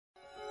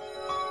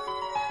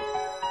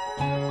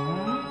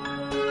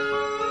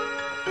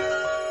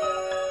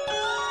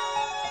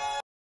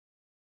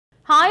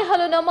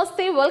Hello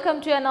నమస్తే welcome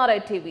to NRI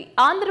TV.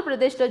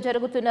 Andhra Pradesh లో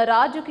జరుగుతున్న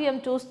రాజకీయం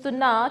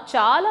చూస్తున్న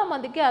చాలా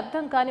మందికి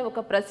అర్థం కాని ఒక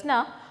ప్రశ్న,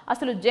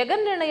 అసలు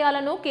జగన్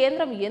నిర్ణయాలను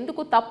కేంద్రం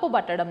ఎందుకు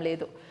తప్పుబట్టడం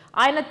లేదు,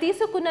 ఆయన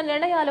తీసుకున్న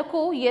నిర్ణయాలకు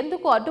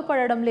ఎందుకు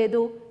అడ్డుపడడం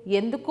లేదు,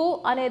 ఎందుకు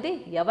అనేది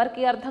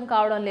ఎవరికి అర్థం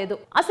కావడం లేదు.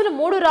 అసలు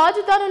 3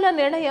 రాజధానుల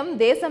నిర్ణయం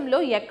దేశంలో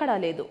ఎక్కడా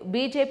లేదు.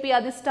 బీజేపీ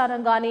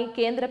అధిష్టానం గాని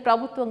కేంద్ర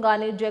ప్రభుత్వం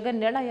గాని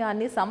జగన్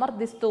నిర్ణయాన్ని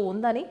సమర్థిస్తూ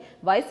ఉందని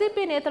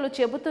వైసీపీ నేతలు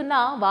చెబుతున్న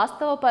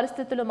వాస్తవ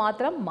పరిస్థితులు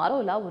మాత్రం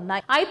మరోలా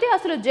ఉన్నాయి. అయితే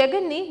అసలు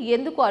జగన్ ని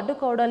ఎందుకు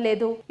అడ్డుకోవడం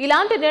లేదు?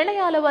 ఇలాంటి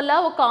నిర్ణయాల వల్ల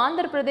ఒక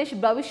ఆంధ్రప్రదేశ్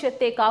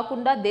భవిష్యత్తే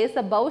కాకుండా దేశ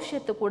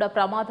భవిష్యత్తు కూడా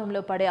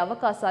ప్రమాదంలో పడే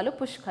అవకాశాలు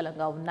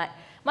పుష్కలంగా ఉన్నాయి.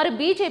 మరి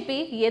బీజేపీ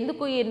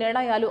ఎందుకు ఈ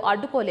నిర్ణయాలు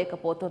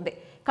అడ్డుకోలేకపోతుంది?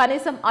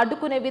 కనీసం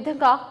అడ్డుకునే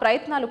విధంగా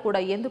ప్రయత్నాలు కూడా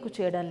ఎందుకు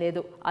చేయడం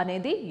లేదు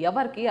అనేది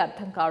ఎవరికి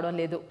అర్థం కావడం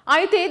లేదు.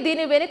 అయితే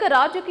దీని వెనుక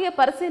రాజకీయ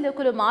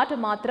పరిశీలకుల మాట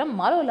మాత్రం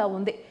మరోలా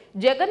ఉంది.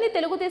 జగన్ ని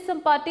తెలుగుదేశం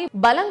పార్టీ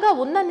బలంగా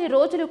ఉన్నన్ని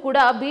రోజులు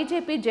కూడా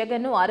బీజేపీ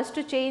జగన్ ను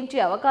అరెస్టు చేయించే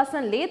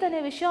అవకాశం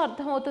లేదనే విషయం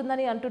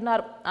అర్థమవుతుందని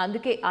అంటున్నారు.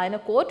 అందుకే ఆయన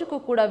కోర్టుకు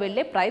కూడా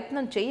వెళ్లే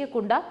ప్రయత్నం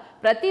చేయకుండా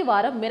ప్రతి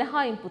వారం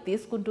మినహాయింపు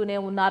తీసుకుంటూనే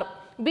ఉన్నారు.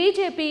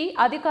 బీజేపీ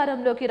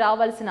అధికారంలోకి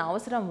రావాల్సిన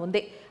అవసరం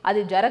ఉంది.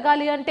 అది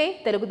జరగాలి అంటే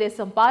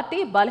తెలుగుదేశం పార్టీ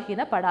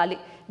బలహీన పడాలి.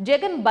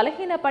 జగన్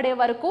బలహీన పడే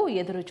వరకు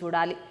ఎదురు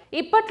చూడాలి.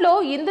 ఇప్పట్లో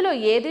ఇందులో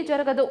ఏది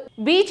జరగదు.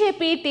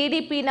 బీజేపీ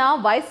టీడీపీనా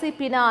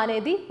వైసీపీనా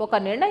అనేది ఒక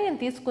నిర్ణయం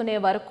తీసుకునే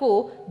వరకు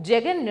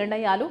జగన్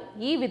నిర్ణయాలు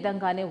ఈ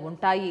విధంగానే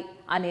ఉంటాయి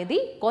అనేది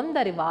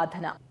కొందరి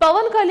వాదన.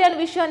 పవన్ కళ్యాణ్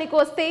విషయానికి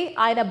వస్తే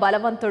ఆయన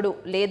బలవంతుడు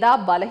లేదా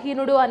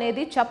బలహీనుడు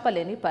అనేది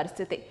చెప్పలేని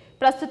పరిస్థితి.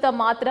 ప్రస్తుతం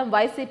మాత్రం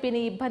వైసీపీని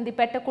ఇబ్బంది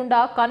పెట్టకుండా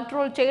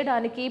కంట్రోల్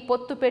చేయడానికి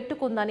పొత్తు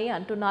పెట్టుకుందని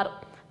అంటున్నారు.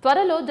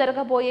 త్వరలో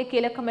జరగబోయే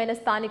కీలకమైన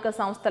స్థానిక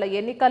సంస్థల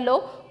ఎన్నికల్లో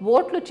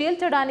ఓట్లు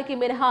చీల్చడానికి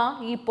మినహా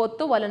ఈ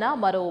పొత్తు వలన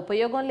మరో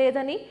ఉపయోగం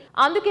లేదని,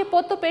 అందుకే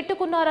పొత్తు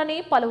పెట్టుకున్నారని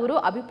పలువురు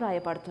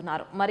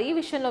అభిప్రాయపడుతున్నారు. మరి ఈ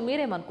విషయంలో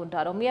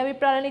మీరేమనుకుంటారో మీ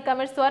అభిప్రాయాన్ని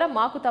కమెంట్స్ ద్వారా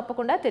మాకు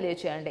తప్పకుండా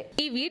తెలియజేయండి.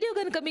 ఈ వీడియో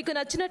కనుక మీకు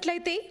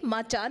నచ్చినట్లయితే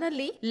మా ఛానల్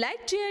ని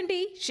లైక్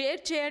చేయండి,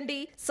 షేర్ చేయండి,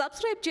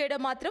 సబ్స్క్రైబ్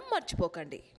చేయడం మాత్రం మర్చిపోకండి.